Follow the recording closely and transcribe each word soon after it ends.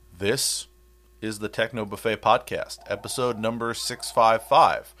This is the Techno Buffet Podcast, episode number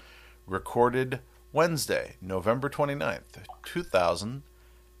 655, recorded Wednesday, November 29th,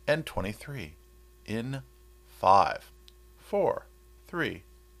 2023, in 5, 4, 3,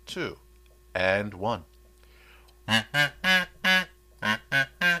 2, and 1.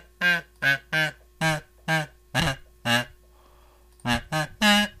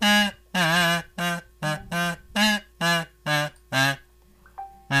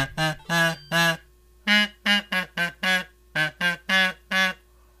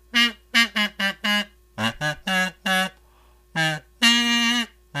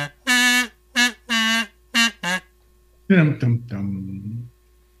 Dum, dum, dum.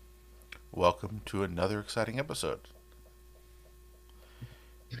 Welcome to another exciting episode.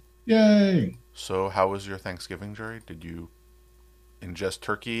 Yay! So, how was your Thanksgiving, Jerry? Did you ingest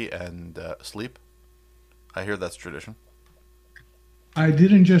turkey and sleep? I hear that's tradition. I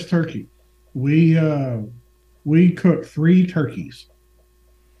did ingest turkey. We cooked 3 turkeys.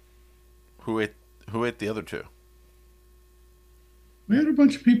 Who ate the other two? We had a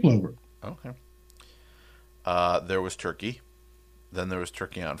bunch of people over. Okay. There was turkey. Then there was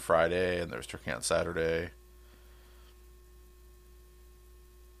turkey on Friday, and there was turkey on Saturday.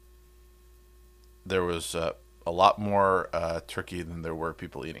 There was a lot more turkey than there were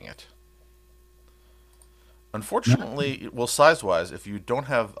people eating it. Unfortunately, well, size-wise, if you don't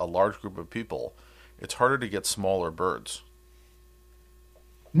have a large group of people, it's harder to get smaller birds.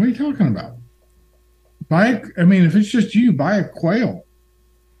 What are you talking about? If it's just you, buy a quail.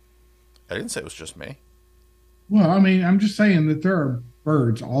 I didn't say it was just me. Well, I'm just saying that there are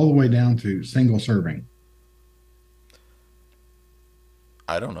birds all the way down to single serving.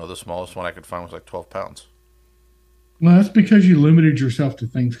 I don't know. The smallest one I could find was like 12 pounds. Well, that's because you limited yourself to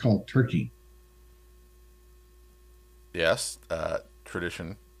things called turkey. Yes,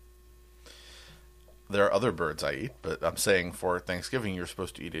 tradition. There are other birds I eat, but I'm saying for Thanksgiving you're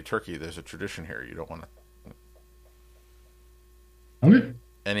supposed to eat a turkey. There's a tradition here. You don't want to... Okay.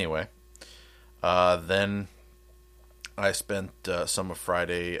 Anyway, then I spent some of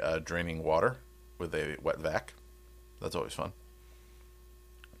Friday draining water with a wet vac. That's always fun.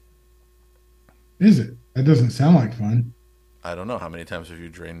 Is it? That doesn't sound like fun. I don't know. How many times have you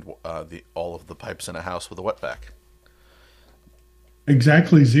drained all of the pipes in a house with a wet vac?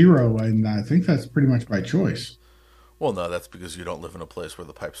 Exactly 0, and I think that's pretty much by choice. Well, no, that's because you don't live in a place where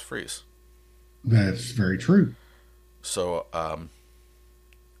the pipes freeze. That's very true. So,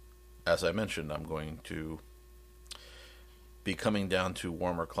 as I mentioned, I'm going to be coming down to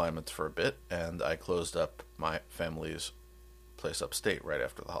warmer climates for a bit, and I closed up my family's place upstate right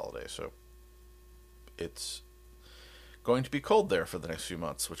after the holiday, so it's going to be cold there for the next few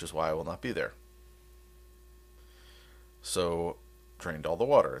months, which is why I will not be there. So, drained all the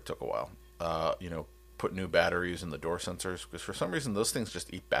water. It took a while. Put new batteries in the door sensors, because for some reason those things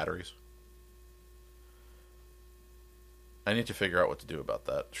just eat batteries. I need to figure out what to do about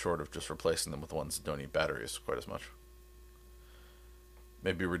that, short of just replacing them with ones that don't eat batteries quite as much.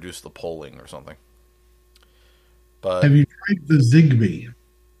 Maybe reduce the polling or something. But Have you tried the Zigbee?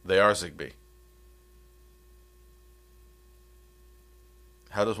 They are Zigbee.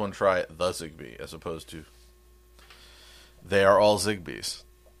 How does one try the Zigbee as opposed to... They are all Zigbees.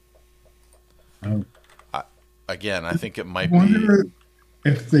 Oh. I think it might I wonder be...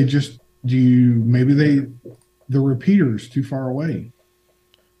 if they just the repeater's too far away.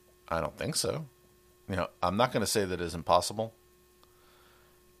 I don't think so. I'm not going to say that it is impossible.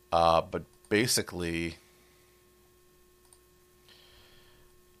 But basically,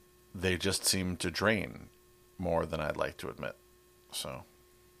 they just seem to drain more than I'd like to admit. So,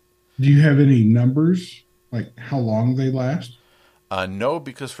 do you have any numbers, like how long they last? No,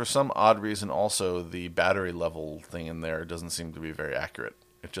 because for some odd reason, also the battery level thing in there doesn't seem to be very accurate.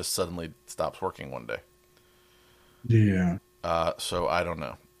 It just suddenly stops working one day. Yeah. So I don't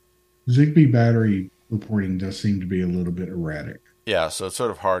know. Zigbee battery reporting does seem to be a little bit erratic. Yeah, so it's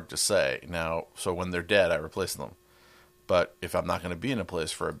sort of hard to say. Now, so when they're dead, I replace them. But if I'm not going to be in a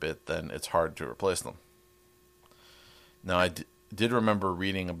place for a bit, then it's hard to replace them. Now, I did remember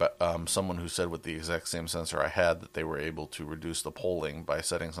reading about someone who said with the exact same sensor I had that they were able to reduce the polling by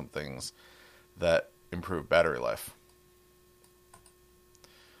setting some things that improve battery life.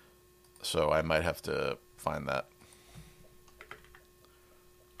 So I might have to find that.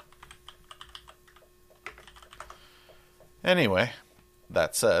 Anyway,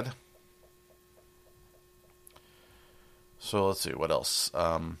 that said, so let's see, what else?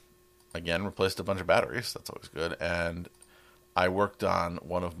 Again, replaced a bunch of batteries. That's always good. And I worked on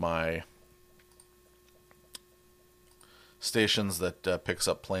one of my stations that picks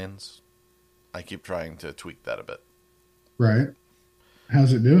up planes. I keep trying to tweak that a bit. Right.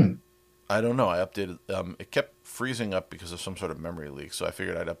 How's it doing? I don't know. I updated. It kept freezing up because of some sort of memory leak, so I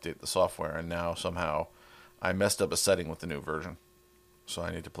figured I'd update the software, and now somehow I messed up a setting with the new version. So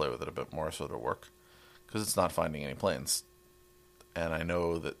I need to play with it a bit more so it'll work. Because it's not finding any planes. And I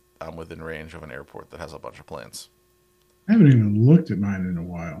know that I'm within range of an airport that has a bunch of planes. I haven't even looked at mine in a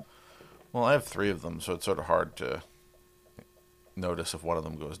while. Well, I have 3 of them, so it's sort of hard to notice if one of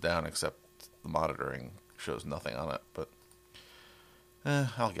them goes down, except the monitoring shows nothing on it. But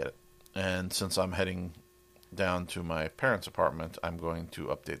I'll get it. And since I'm heading down to my parents' apartment, I'm going to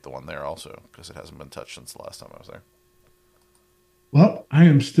update the one there also, because it hasn't been touched since the last time I was there. Well, I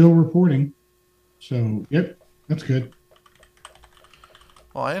am still reporting. So, yep, that's good.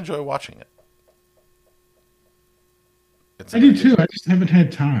 Well, I enjoy watching it. I do too. I just haven't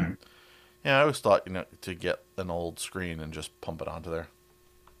had time. Yeah, I always thought, to get an old screen and just pump it onto there.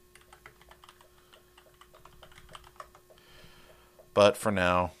 But for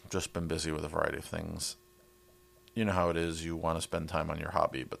now, just been busy with a variety of things. You know how it is. You want to spend time on your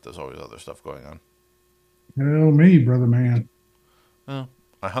hobby, but there's always other stuff going on. Tell me, brother man. Well,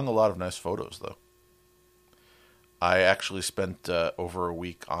 I hung a lot of nice photos, though. I actually spent over a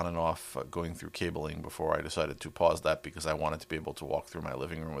week on and off going through cabling before I decided to pause that because I wanted to be able to walk through my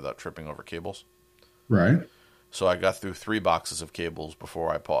living room without tripping over cables. Right. So I got through 3 boxes of cables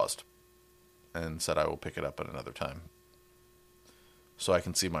before I paused and said I will pick it up at another time so I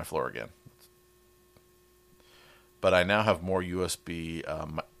can see my floor again. But I now have more USB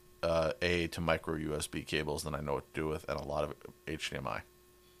A to micro USB cables than I know what to do with, and a lot of HDMI.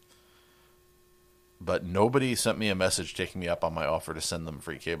 But nobody sent me a message taking me up on my offer to send them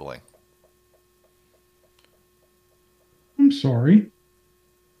free cabling. I'm sorry.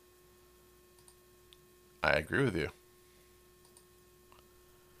 I agree with you.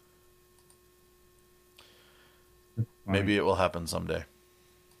 Maybe it will happen someday.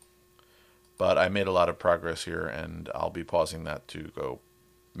 But I made a lot of progress here, and I'll be pausing that to go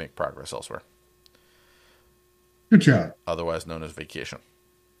make progress elsewhere. Good job. Otherwise known as vacation.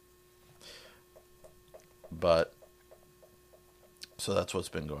 But, so that's what's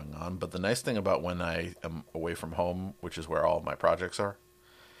been going on. But the nice thing about when I am away from home, which is where all of my projects are,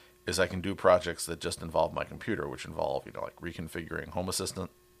 is I can do projects that just involve my computer, which involve, like reconfiguring Home Assistant,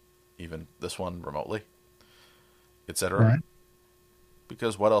 even this one remotely, etc. Right.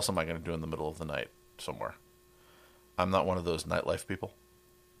 Because what else am I going to do in the middle of the night somewhere? I'm not one of those nightlife people.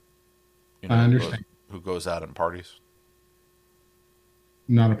 I understand. Who goes out and parties.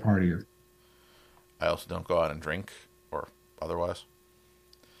 Not a partier. I also don't go out and drink or otherwise.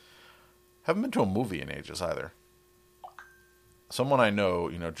 Haven't been to a movie in ages either. Someone I know,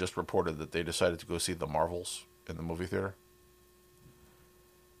 just reported that they decided to go see The Marvels in the movie theater.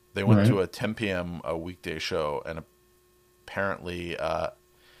 They went to a 10 p.m. a weekday show, and apparently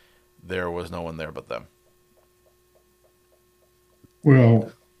there was no one there but them.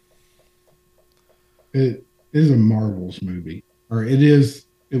 Well, it is a Marvels movie, or it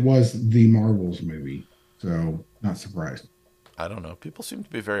was the Marvels movie, so not surprised. I don't know. People seem to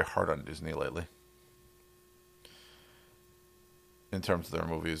be very hard on Disney lately in terms of their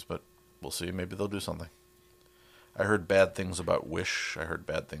movies, but we'll see. Maybe they'll do something. I heard bad things about Wish. I heard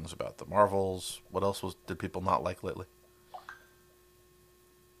bad things about the Marvels. What else did people not like lately?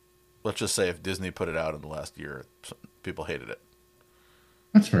 Let's just say if Disney put it out in the last year, people hated it.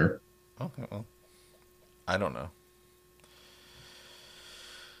 That's fair. Okay, well, I don't know.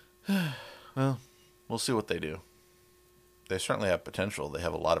 Well, we'll see what they do. They certainly have potential. They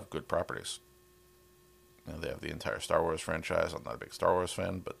have a lot of good properties. They have the entire Star Wars franchise. I'm not a big Star Wars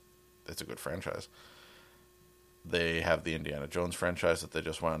fan, but it's a good franchise. They have the Indiana Jones franchise that they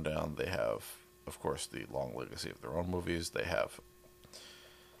just wound down. They have, of course, the long legacy of their own movies. They have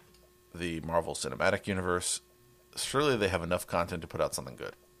the Marvel Cinematic Universe. Surely they have enough content to put out something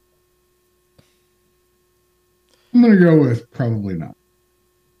good. I'm going to go with probably not.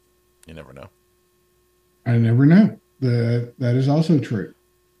 You never know. I never know. That is also true.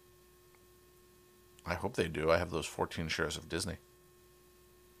 I hope they do. I have those 14 shares of Disney.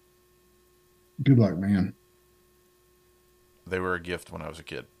 Good luck, man. They were a gift when I was a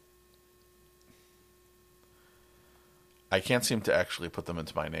kid. I can't seem to actually put them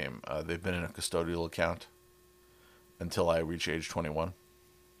into my name. They've been in a custodial account until I reach age 21.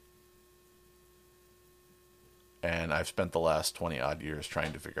 And I've spent the last 20 odd years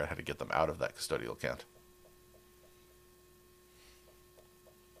trying to figure out how to get them out of that custodial account.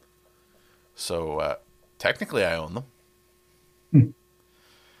 So, technically I own them.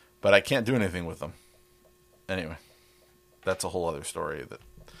 But I can't do anything with them. Anyway. that's a whole other story. That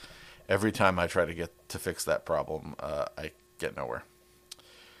every time I try to get to fix that problem, I get nowhere.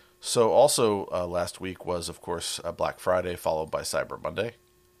 So also last week was, of course, Black Friday, followed by Cyber Monday,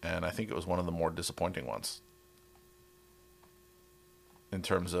 and I think it was one of the more disappointing ones in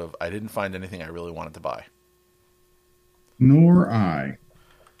terms of I didn't find anything I really wanted to buy. Nor I.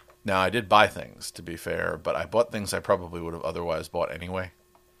 Now, I did buy things, to be fair, but I bought things I probably would have otherwise bought anyway.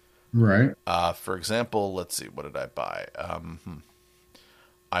 Right. For example, let's see, what did I buy?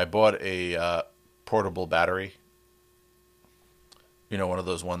 I bought a portable battery. You know, one of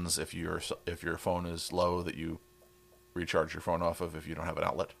those ones if your phone is low that you recharge your phone off of if you don't have an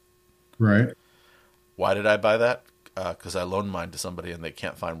outlet. Right. Why did I buy that? Because I loaned mine to somebody and they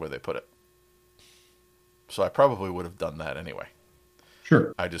can't find where they put it. So I probably would have done that anyway.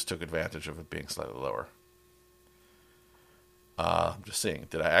 Sure. I just took advantage of it being slightly lower. I'm just seeing,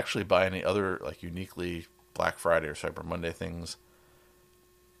 did I actually buy any other like uniquely Black Friday or Cyber Monday things?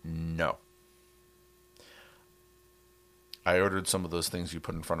 No. I ordered some of those things you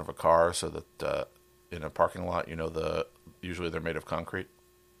put in front of a car so that in a parking lot, you know, usually they're made of concrete.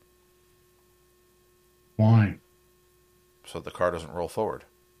 Why? So the car doesn't roll forward.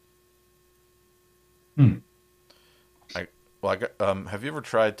 Hmm. Have you ever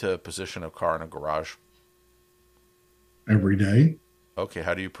tried to position a car in a garage? Every day. Okay,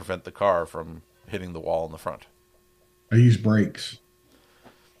 how do you prevent the car from hitting the wall in the front? I use brakes.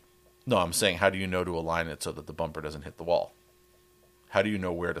 No, I'm saying how do you know to align it so that the bumper doesn't hit the wall? How do you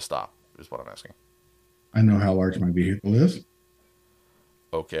know where to stop is what I'm asking. I know how large my vehicle is.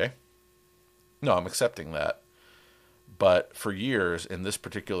 Okay. No, I'm accepting that. But for years in this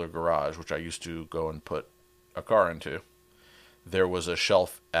particular garage, which I used to go and put a car into, there was a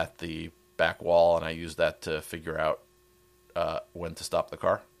shelf at the back wall, and I used that to figure out when to stop the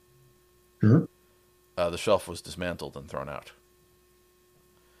car. Sure. The shelf was dismantled and thrown out.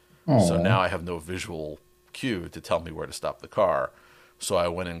 Aww. So now I have no visual cue to tell me where to stop the car. So I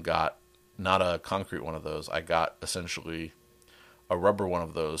went and got not a concrete one of those. I got essentially a rubber one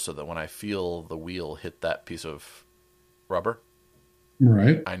of those so that when I feel the wheel hit that piece of rubber,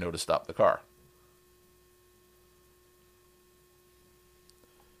 right, I know to stop the car.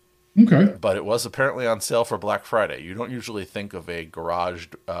 Okay. But it was apparently on sale for Black Friday. You don't usually think of a garage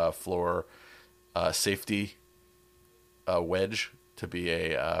floor safety wedge to be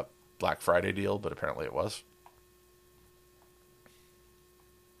a Black Friday deal, but apparently it was.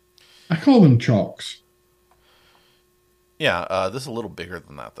 I call them chalks. Yeah, this is a little bigger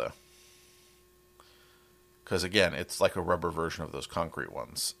than that, though. Because, again, it's like a rubber version of those concrete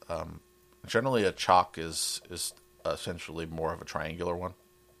ones. Generally, a chalk is essentially more of a triangular one.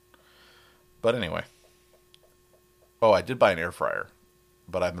 But anyway. Oh, I did buy an air fryer,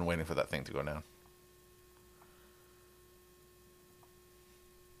 but I've been waiting for that thing to go down.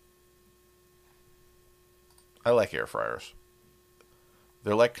 I like air fryers.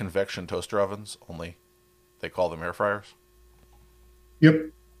 They're like convection toaster ovens, only they call them air fryers.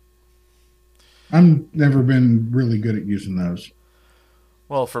 Yep. I've never been really good at using those.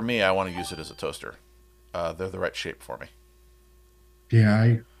 Well, for me, I want to use it as a toaster. They're the right shape for me.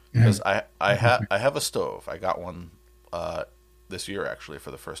 Yeah, because I have a stove. I got one this year, actually,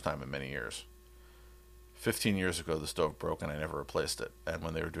 for the first time in many years. 15 years ago, the stove broke, and I never replaced it. And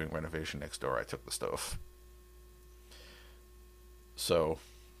when they were doing renovation next door, I took the stove. So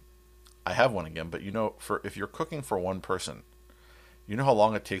I have one again, but you know, if you're cooking for one person, you know how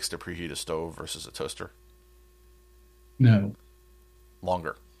long it takes to preheat a stove versus a toaster? No.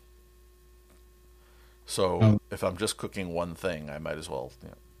 Longer. So if I'm just cooking one thing, I might as well. You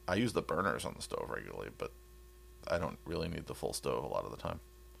know, I use the burners on the stove regularly, but I don't really need the full stove a lot of the time,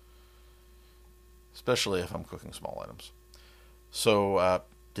 especially if I'm cooking small items. So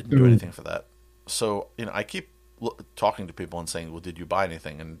didn't do anything for that. So you know, I keep talking to people and saying, well, did you buy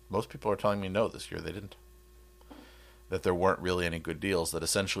anything? And most people are telling me no, this year they didn't. That there weren't really any good deals, that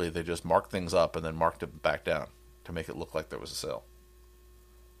essentially they just marked things up and then marked it back down to make it look like there was a sale.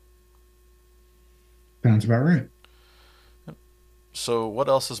 Sounds about right. So what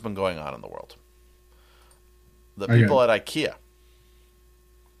else has been going on in the world? The people at IKEA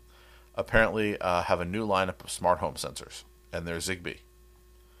apparently have a new lineup of smart home sensors, and they're Zigbee.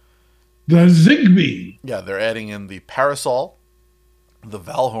 The Zigbee. Yeah, they're adding in the Parasol, the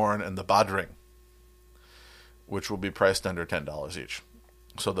Valhorn, and the Badring, which will be priced under $10 each.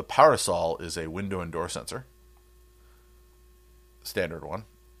 So the Parasol is a window and door sensor. Standard one.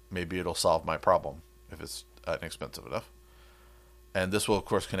 Maybe it'll solve my problem if it's inexpensive enough. And this will, of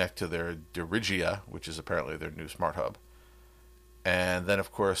course, connect to their Dirigia, which is apparently their new smart hub. And then,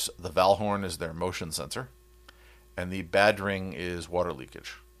 of course, the Valhorn is their motion sensor. And the bad ring is water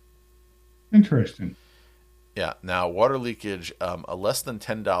leakage. Interesting. Yeah. Now, water leakage, a less than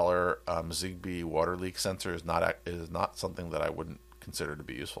 $10 Zigbee water leak sensor is not something that I wouldn't consider to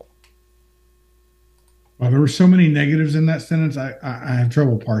be useful. Well, there were so many negatives in that sentence. I have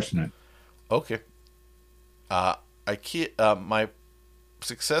trouble parsing it. Okay. IKEA. My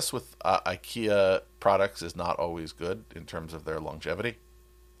success with IKEA products is not always good in terms of their longevity,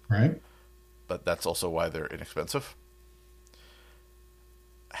 Right. but that's also why they're inexpensive.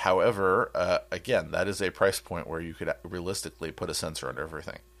 However, again, that is a price point where you could realistically put a sensor under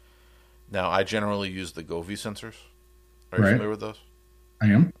everything. Now, I generally use the Govee sensors. Are you Right. familiar with those? I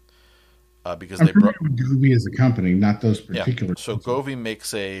am. Because I'm they brought, familiar with Goovy as a company, not those yeah. particular So sensors. Govee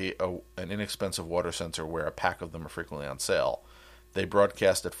makes an inexpensive water sensor where a pack of them are frequently on sale. They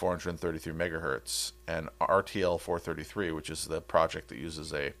broadcast at 433 megahertz, and RTL 433, which is the project that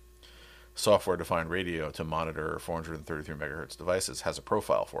uses a software-defined radio to monitor 433 megahertz devices, has a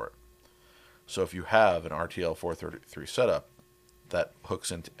profile for it. So if you have an RTL 433 setup that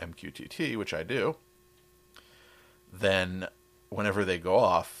hooks into MQTT, which I do, then whenever they go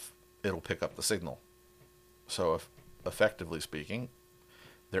off, it'll pick up the signal. So if, effectively speaking,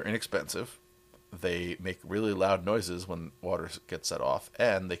 they're inexpensive. They make really loud noises when water gets set off,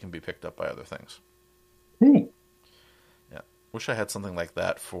 and they can be picked up by other things. Cool. Yeah. Wish I had something like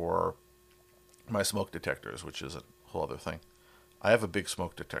that for my smoke detectors, which is a whole other thing. I have a big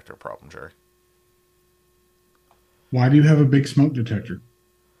smoke detector problem, Jerry. Why do you have a big smoke detector?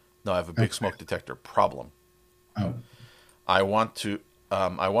 No, I have a big smoke detector problem. Oh, I want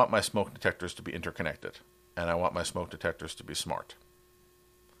my smoke detectors to be interconnected, and I want my smoke detectors to be smart.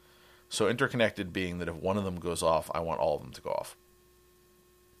 So interconnected being that if one of them goes off, I want all of them to go off.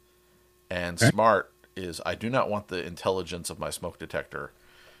 And okay. smart is I do not want the intelligence of my smoke detector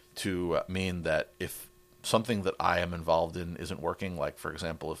to mean that if something that I am involved in isn't working, like for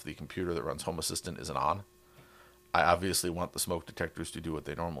example, if the computer that runs Home Assistant isn't on, I obviously want the smoke detectors to do what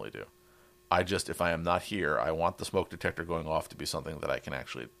they normally do. If I am not here, I want the smoke detector going off to be something that I can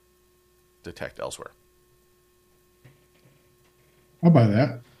actually detect elsewhere. I'll buy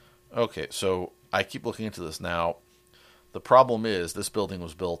that. Okay, so I keep looking into this now. The problem is this building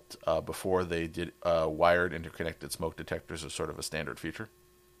was built before they did wired interconnected smoke detectors as sort of a standard feature.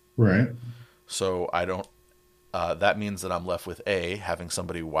 Right. So I don't. That means that I'm left with having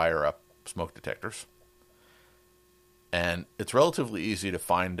somebody wire up smoke detectors, and it's relatively easy to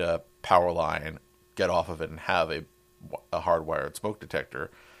find a power line, get off of it, and have a hardwired smoke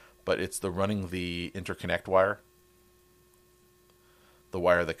detector. But it's the running the interconnect wire, the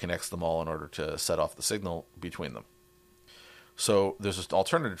wire that connects them all in order to set off the signal between them. So there's an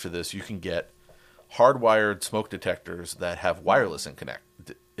alternative to this. You can get hardwired smoke detectors that have wireless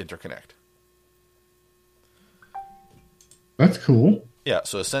interconnect. That's cool. Yeah,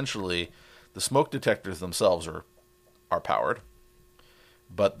 so essentially the smoke detectors themselves are powered,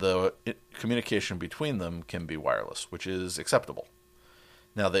 but the communication between them can be wireless, which is acceptable.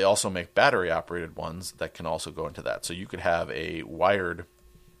 Now, they also make battery-operated ones that can also go into that. So you could have a wired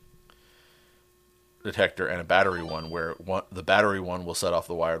detector and a battery one where the battery one will set off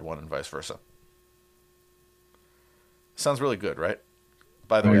the wired one and vice versa. Sounds really good, right?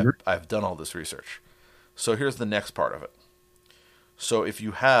 By the I way, agree. I've done all this research. So here's the next part of it. So if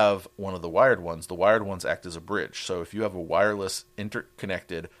you have one of the wired ones act as a bridge. So if you have a wireless,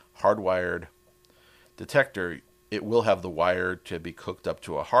 interconnected, hardwired detector, it will have the wire to be hooked up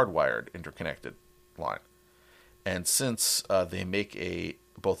to a hardwired interconnected line. And since they make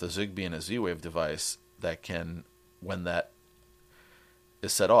both a Zigbee and a Z-Wave device that can, when that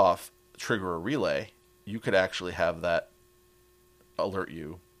is set off, trigger a relay, you could actually have that alert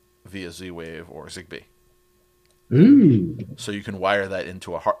you via Z-Wave or Zigbee. Ooh. So you can wire that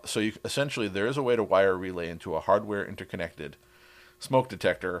into essentially there is a way to wire a relay into a hardware interconnected smoke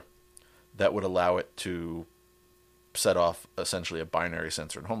detector that would allow it to set off essentially a binary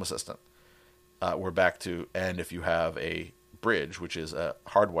sensor in Home Assistant. We're back to, and if you have a bridge, which is a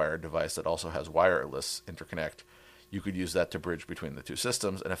hardwired device that also has wireless interconnect, you could use that to bridge between the two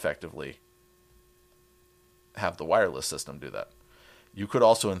systems and effectively have the wireless system do that. You could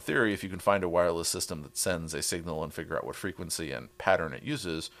also, in theory, if you can find a wireless system that sends a signal and figure out what frequency and pattern it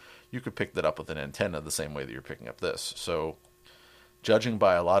uses, you could pick that up with an antenna the same way that you're picking up this. So, judging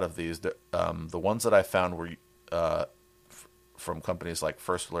by a lot of these, the ones that I found were from companies like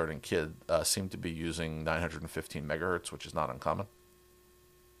First Alert and Kid seem to be using 915 megahertz, which is not uncommon.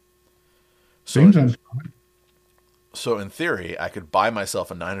 Seems uncommon. So in theory, I could buy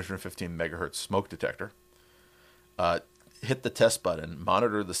myself a 915 megahertz smoke detector, hit the test button,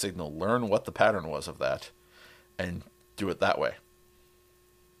 monitor the signal, learn what the pattern was of that, and do it that way.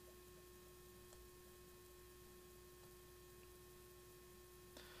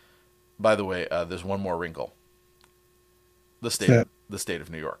 By the way, there's one more wrinkle: So, the state of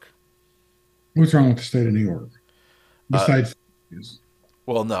New York. what's wrong with the state of New York? Uh, Besides,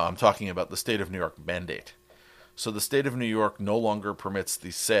 well, no, I'm talking about the state of New York mandate. So the state of New York no longer permits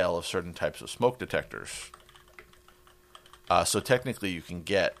the sale of certain types of smoke detectors. So technically, you can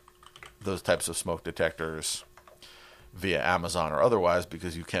get those types of smoke detectors via Amazon or otherwise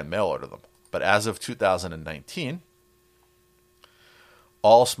because you can mail order them. But as of 2019,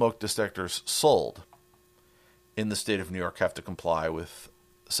 all smoke detectors sold in the state of New York have to comply with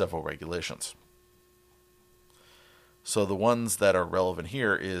several regulations. So the ones that are relevant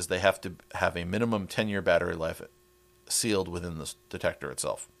here is they have to have a minimum 10-year battery life sealed within the detector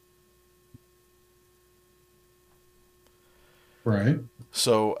itself. right?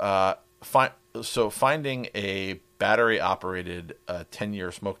 So, finding a battery-operated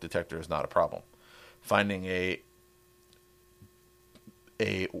 10-year smoke detector is not a problem. Finding a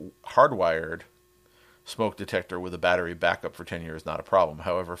hardwired smoke detector with a battery backup for 10 years is not a problem.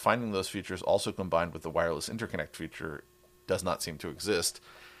 However, finding those features also combined with the wireless interconnect feature does not seem to exist,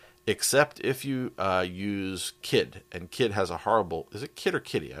 except if you use KID. And KID has a horrible... Is it KID or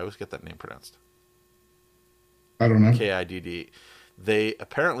Kitty? I always get that name pronounced. I don't know. KIDD. They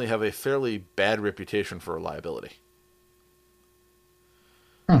apparently have a fairly bad reputation for reliability.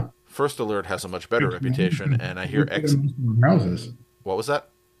 Huh. First Alert has a much better Good to know reputation, because and I we hear put in most of our houses. What was that?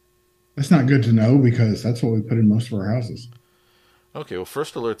 That's not good to know because that's what we put in most of our houses. Okay, well,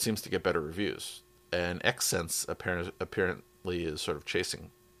 First Alert seems to get better reviews, and XSense apparently is sort of chasing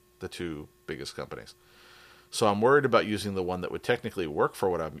the two biggest companies. So I'm worried about using the one that would technically work for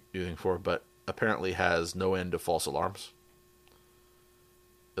what I'm using for, but apparently has no end of false alarms,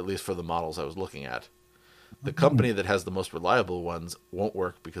 at least for the models I was looking at. The company that has the most reliable ones won't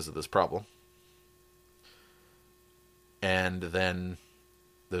work because of this problem. And then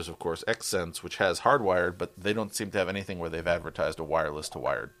there's, of course, XSense, which has hardwired, but they don't seem to have anything where they've advertised a wireless to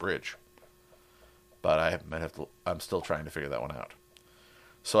wired bridge. But I'm still trying to figure that one out.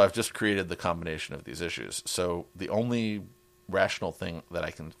 So I've just created the combination of these issues. So the only rational thing that I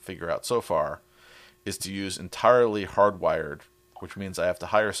can figure out so far is to use entirely hardwired, which means I have to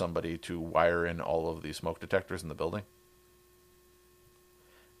hire somebody to wire in all of the smoke detectors in the building.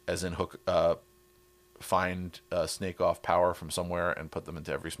 As in snake off power from somewhere and put them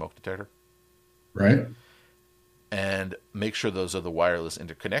into every smoke detector. Right? And make sure those are the wireless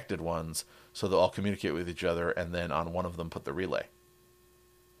interconnected ones so they'll all communicate with each other, and then on one of them put the relay.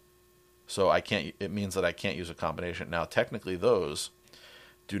 So it means that I can't use a combination. Now, technically those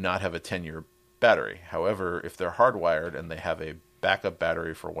do not have a 10-year battery. However, if they're hardwired and they have a backup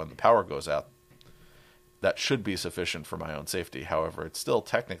battery for when the power goes out, that should be sufficient for my own safety. However, it's still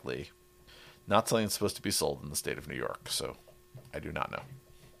technically not something that's supposed to be sold in the state of New York, so I do not know.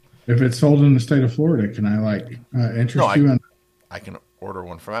 If it's sold in the state of Florida, can I interest you in? I can order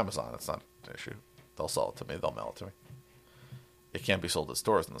one from Amazon. It's not an issue. They'll sell it to me. They'll mail it to me. It can't be sold at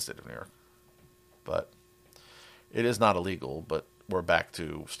stores in the state of New York. But it is not illegal, but we're back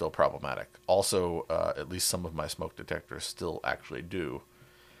to still problematic. Also, at least some of my smoke detectors still actually do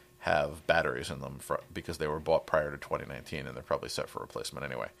have batteries in them because they were bought prior to 2019, and they're probably set for replacement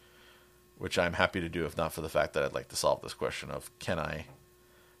anyway, which I'm happy to do if not for the fact that I'd like to solve this question of can I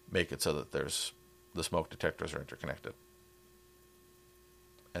make it so that the smoke detectors are interconnected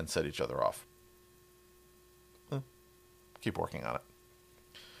and set each other off. Keep working on it.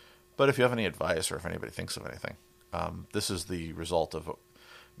 But if you have any advice or if anybody thinks of anything, this is the result of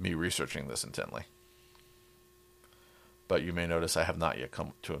me researching this intently. But you may notice I have not yet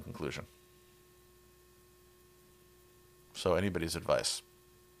come to a conclusion. So anybody's advice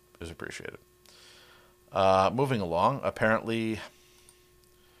is appreciated. Moving along, apparently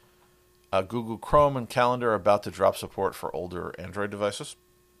Google Chrome and Calendar are about to drop support for older Android devices.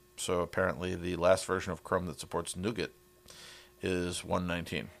 So apparently the last version of Chrome that supports Nougat is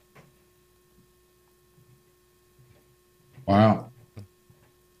 1.19. Wow.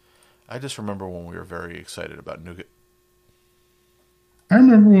 I just remember when we were very excited about Nougat. I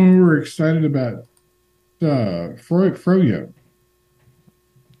remember when we were excited about Froyo.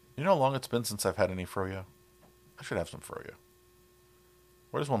 You know how long it's been since I've had any Froyo? I should have some Froyo.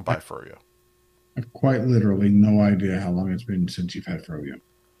 Where does one buy Froyo? I've quite literally no idea how long it's been since you've had Froyo.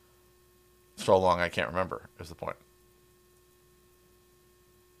 So long I can't remember, is the point.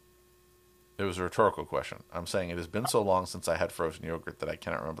 It was a rhetorical question. I'm saying it has been so long since I had frozen yogurt that I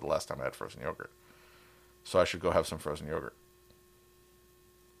cannot remember the last time I had frozen yogurt. So I should go have some frozen yogurt.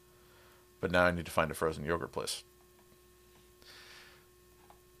 But now I need to find a frozen yogurt place.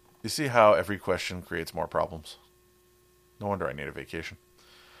 You see how every question creates more problems? No wonder I need a vacation.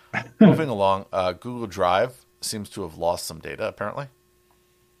 Moving along, Google Drive seems to have lost some data, apparently.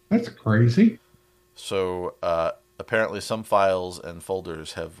 That's crazy. So, apparently, some files and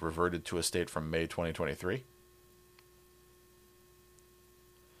folders have reverted to a state from May 2023.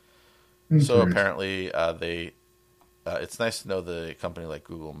 So, Interesting. apparently, it's nice to know that a company like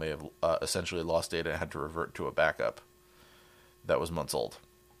Google may have essentially lost data and had to revert to a backup that was months old.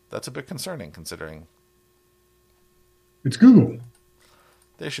 That's a bit concerning, considering It's Google.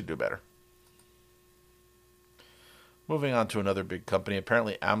 they should do better. Moving on to another big company,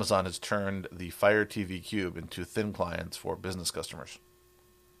 apparently Amazon has turned the Fire TV Cube into thin clients for business customers.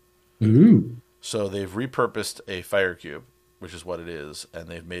 Ooh. So they've repurposed a Fire Cube, which is what it is, and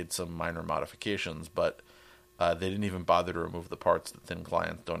they've made some minor modifications, but they didn't even bother to remove the parts that thin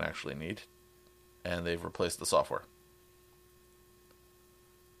clients don't actually need, and they've replaced the software.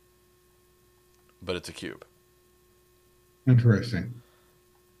 But it's a cube. Interesting.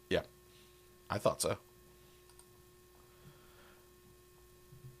 Yeah, I thought so.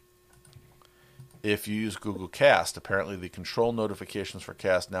 If you use Google Cast, apparently the control notifications for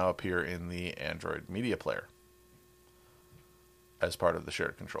Cast now appear in the Android Media Player as part of the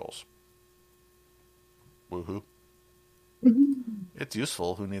shared controls. Woohoo. It's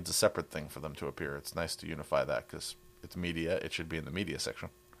useful. Who needs a separate thing for them to appear? It's nice to unify that because it's media. It should be in the media section.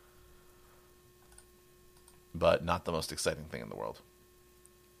 But not the most exciting thing in the world.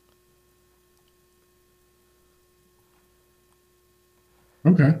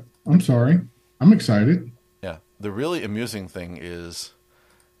 Okay. I'm sorry. I'm excited. Yeah. The really amusing thing is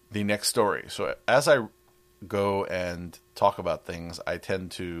the next story. So as I go and talk about things, I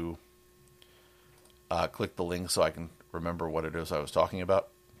tend to click the link so I can remember what it is I was talking about.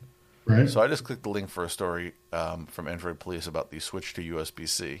 Right. So I just clicked the link for a story from Android Police about the switch to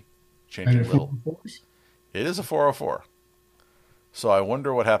USB-C, And changing it little. force. It is a 404. So I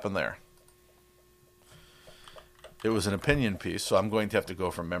wonder what happened there. It was an opinion piece, so I'm going to have to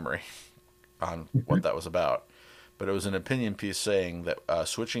go from memory on what that was about. But it was an opinion piece saying that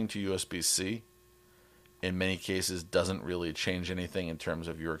switching to USB-C in many cases doesn't really change anything in terms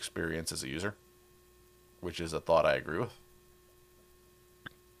of your experience as a user, which is a thought I agree with.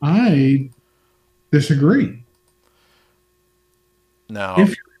 I disagree. Now,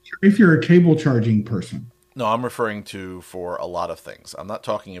 If you're a cable charging person, no, I'm referring to for a lot of things. I'm not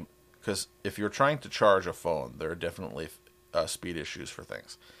talking because if you're trying to charge a phone, there are definitely speed issues for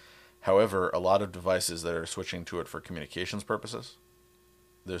things. However, a lot of devices that are switching to it for communications purposes,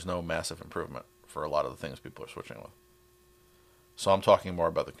 there's no massive improvement for a lot of the things people are switching with. So I'm talking more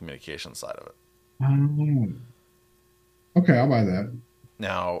about the communication side of it. um, okay, I'll buy that.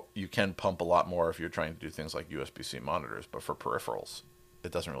 Now, you can pump a lot more if you're trying to do things like USB-C monitors, but for peripherals,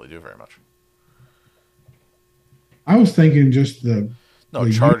 it doesn't really do very much. I was thinking just No,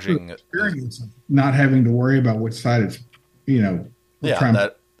 the user charging is, experience of not having to worry about which side it's, we're yeah, trying.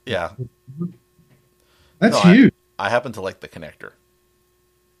 yeah. That's No, huge. I happen to like the connector.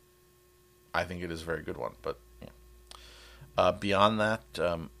 I think it is a very good one, but yeah. Beyond that,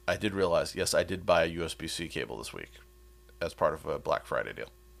 I did realize, yes, I did buy a USB-C cable this week as part of a Black Friday deal.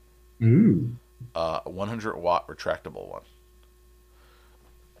 Ooh, A 100-watt retractable one.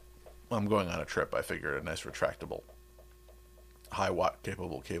 I'm going on a trip. I figured a nice retractable, high-watt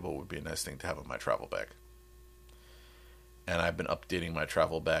capable cable would be a nice thing to have in my travel bag. And I've been updating my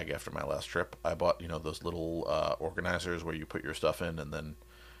travel bag after my last trip. I bought, those little organizers where you put your stuff in and then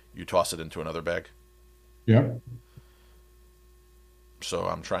you toss it into another bag. yep. So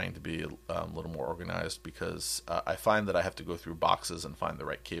I'm trying to be a little more organized because I find that I have to go through boxes and find the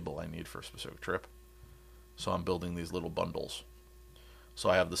right cable I need for a specific trip. So I'm building these little bundles. So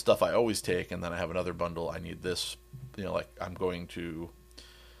I have the stuff I always take, and then I have another bundle. I need this, like I'm going to,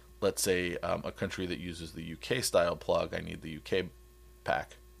 let's say, a country that uses the UK style plug. I need the UK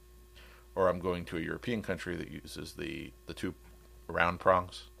pack. Or I'm going to a European country that uses the two round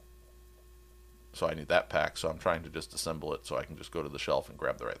prongs. So I need that pack, so I'm trying to just assemble it so I can just go to the shelf and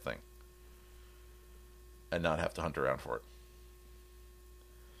grab the right thing. And not have to hunt around for it.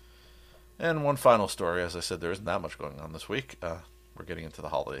 And one final story, as I said, there isn't that much going on this week. We're getting into the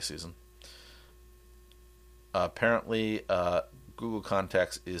holiday season. Apparently, Google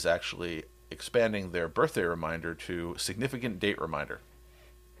Contacts is actually expanding their birthday reminder to significant date reminder.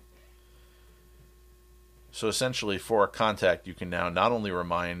 So essentially, for a contact, you can now not only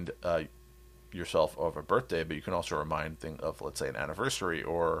remind yourself of a birthday, but you can also remind of, let's say, an anniversary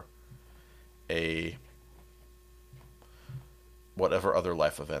or a whatever other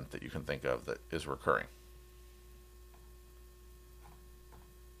life event that you can think of that is recurring.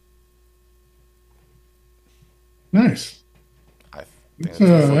 Nice. I think It's, it's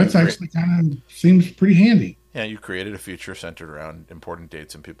fully that's great. actually kind of seems pretty handy. Yeah, you created a feature centered around important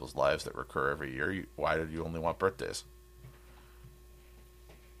dates in people's lives that recur every year. Why did you only want birthdays?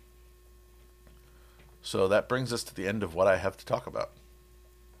 So that brings us to the end of what I have to talk about.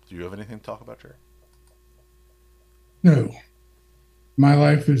 Do you have anything to talk about, Jerry? No, my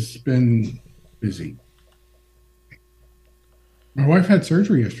life has been busy. My wife had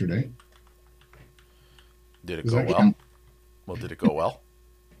surgery yesterday. Did it Does go that well? count? Well, did it go well?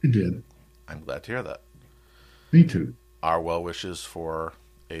 It did. I'm glad to hear that. Me too. Our well wishes for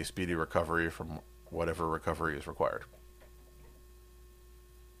a speedy recovery from whatever recovery is required.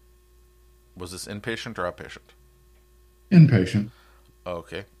 Was this inpatient or outpatient? Inpatient.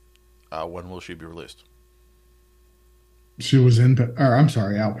 Okay. When will she be released? She was in, or I'm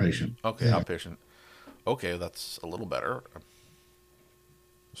sorry, outpatient. Okay, Yeah. outpatient. Okay, that's a little better.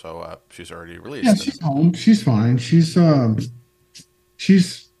 So she's already Yeah, released, and she's home. She's fine. She's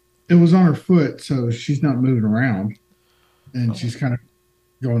it was on her foot, so she's not moving around, and okay, she's kind of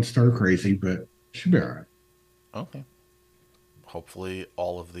going stir crazy, but she'll be all right. okay. Hopefully,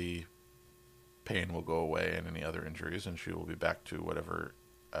 all of the pain will go away and any other injuries, and she will be back to whatever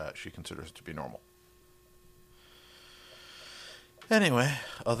she considers to be normal. Anyway,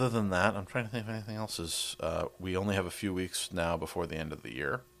 other than that, I'm trying to think if anything else is. We only have a few weeks now before the end of the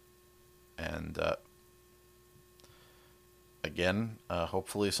year, and again,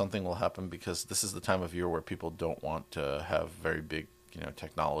 hopefully something will happen because this is the time of year where people don't want to have very big,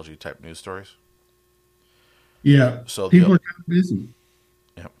 technology type news stories. Yeah, So people the are kind of busy.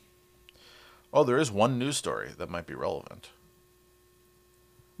 yeah. Oh, there is one news story that might be relevant.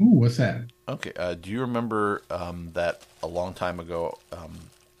 Ooh, what's that? Okay, do you remember that a long time ago?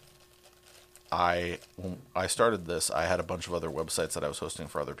 When I started this, I had a bunch of other websites that I was hosting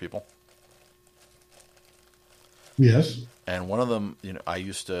for other people, Yes, and one of them, I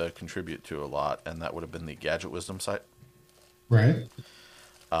used to contribute to a lot, and that would have been the Gadget Wisdom site. right.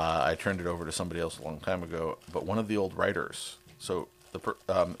 I turned it over to somebody else a long time ago, but one of the old writers. So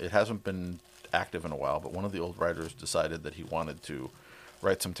it hasn't been active in a while, but one of the old writers decided that he wanted to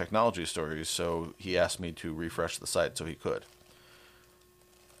write some technology stories, so he asked me to refresh the site so he could.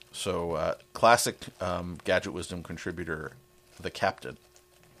 So, classic Gadget Wisdom contributor, the Captain,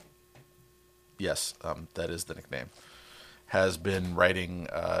 yes, that is the nickname, has been writing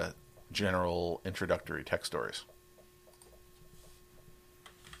general introductory tech stories.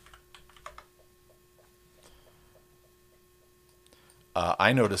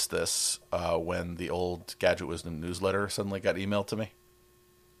 I noticed this when the old Gadget Wisdom newsletter suddenly got emailed to me.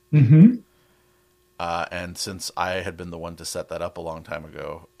 Mm-hmm. And since I had been the one to set that up a long time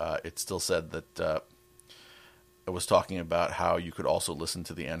ago, it still said that it was talking about how you could also listen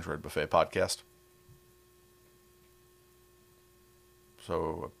to the Android Buffet podcast.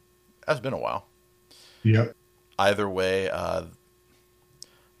 So it's been a while. Yep. Either way,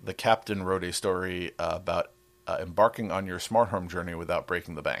 the captain wrote a story about embarking on your smart home journey without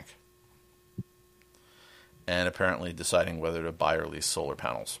breaking the bank, and apparently deciding whether to buy or lease solar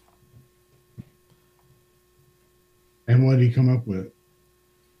panels. And what did he come up with?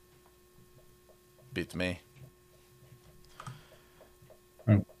 Beats me.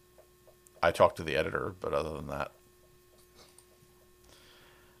 Oh, I talked to the editor, but other than that,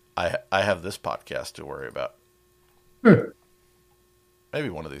 I have this podcast to worry about. good. Maybe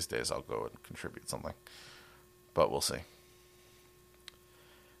one of these days I'll go and contribute something, but we'll see.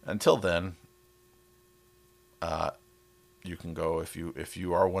 Until then, you can go if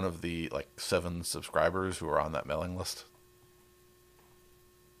you are one of the 7 subscribers who are on that mailing list.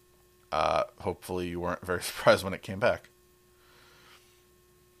 Hopefully you weren't very surprised when it came back.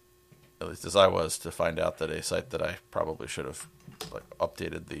 At least as I was, to find out that a site that I probably should have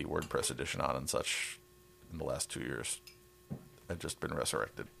updated the WordPress edition on and such in the last 2 years had just been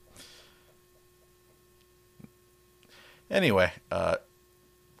resurrected. Anyway,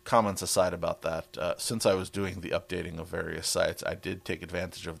 comments aside about that, since I was doing the updating of various sites, I did take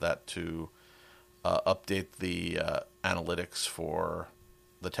advantage of that to update the analytics for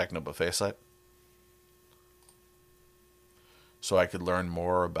the Techno Buffet site, so I could learn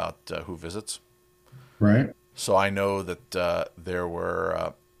more about who visits. Right. So I know that there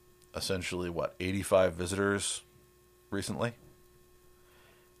were essentially 85 visitors recently.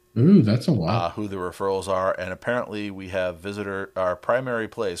 Ooh, that's a lot. Who the referrals are, and apparently we have our primary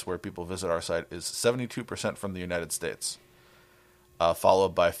place where people visit our site is 72% from the United States,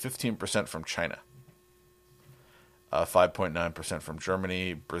 followed by 15% from China, 5.9% from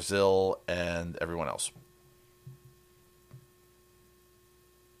Germany, Brazil, and everyone else.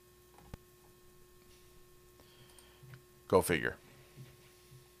 Go figure.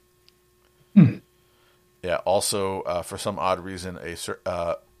 Hmm. Yeah. Also, for some odd reason,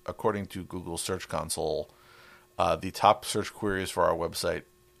 according to Google Search Console, the top search queries for our website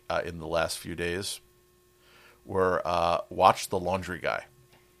in the last few days were "Watch the Laundry Guy."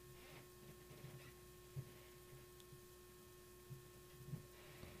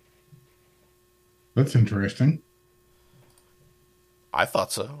 That's interesting. I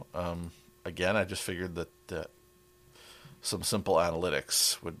thought so. Again, I just figured that some simple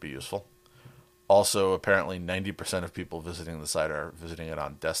analytics would be useful. Also, apparently, 90% of people visiting the site are visiting it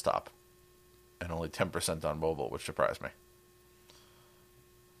on desktop, and only 10% on mobile, which surprised me.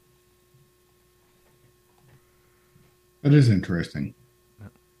 That is interesting.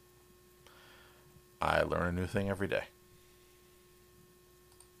 I learn a new thing every day.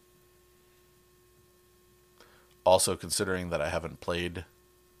 Also, considering that I haven't played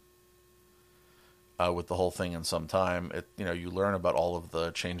with the whole thing in some time, you learn about all of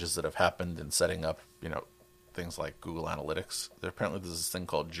the changes that have happened in setting up things like Google Analytics. Apparently, there's this thing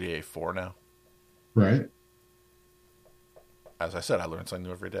called GA4 now. Right. As I said, I learn something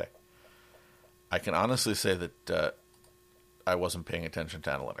new every day. I can honestly say that I wasn't paying attention to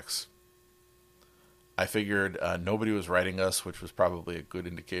analytics. I figured nobody was writing us, which was probably a good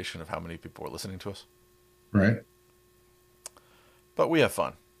indication of how many people were listening to us. Right. But we have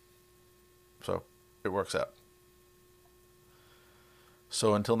fun. So it works out.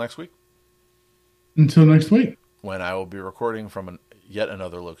 So until next week. Until next week. When I will be recording from yet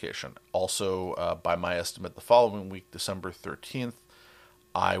another location. Also, by my estimate, the following week, December 13th,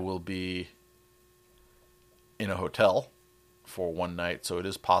 I will be in a hotel for one night. So it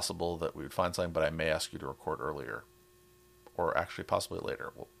is possible that we would find something, but I may ask you to record earlier. Or actually possibly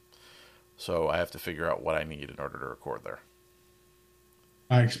later. So I have to figure out what I need in order to record there.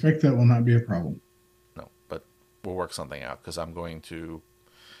 I expect that will not be a problem. No, but we'll work something out because I'm going to.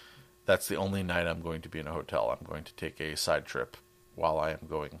 That's the only night I'm going to be in a hotel. I'm going to take a side trip while I am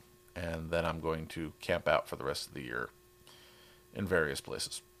going, and then I'm going to camp out for the rest of the year in various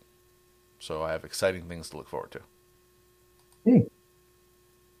places. So I have exciting things to look forward to. Cool.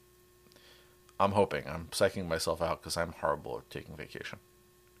 I'm hoping. I'm psyching myself out because I'm horrible at taking vacation.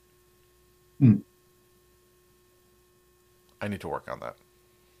 Hmm. I need to work on that.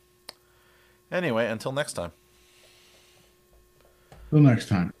 Anyway, until next time. Till next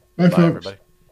time. Bye, Bye, folks. everybody.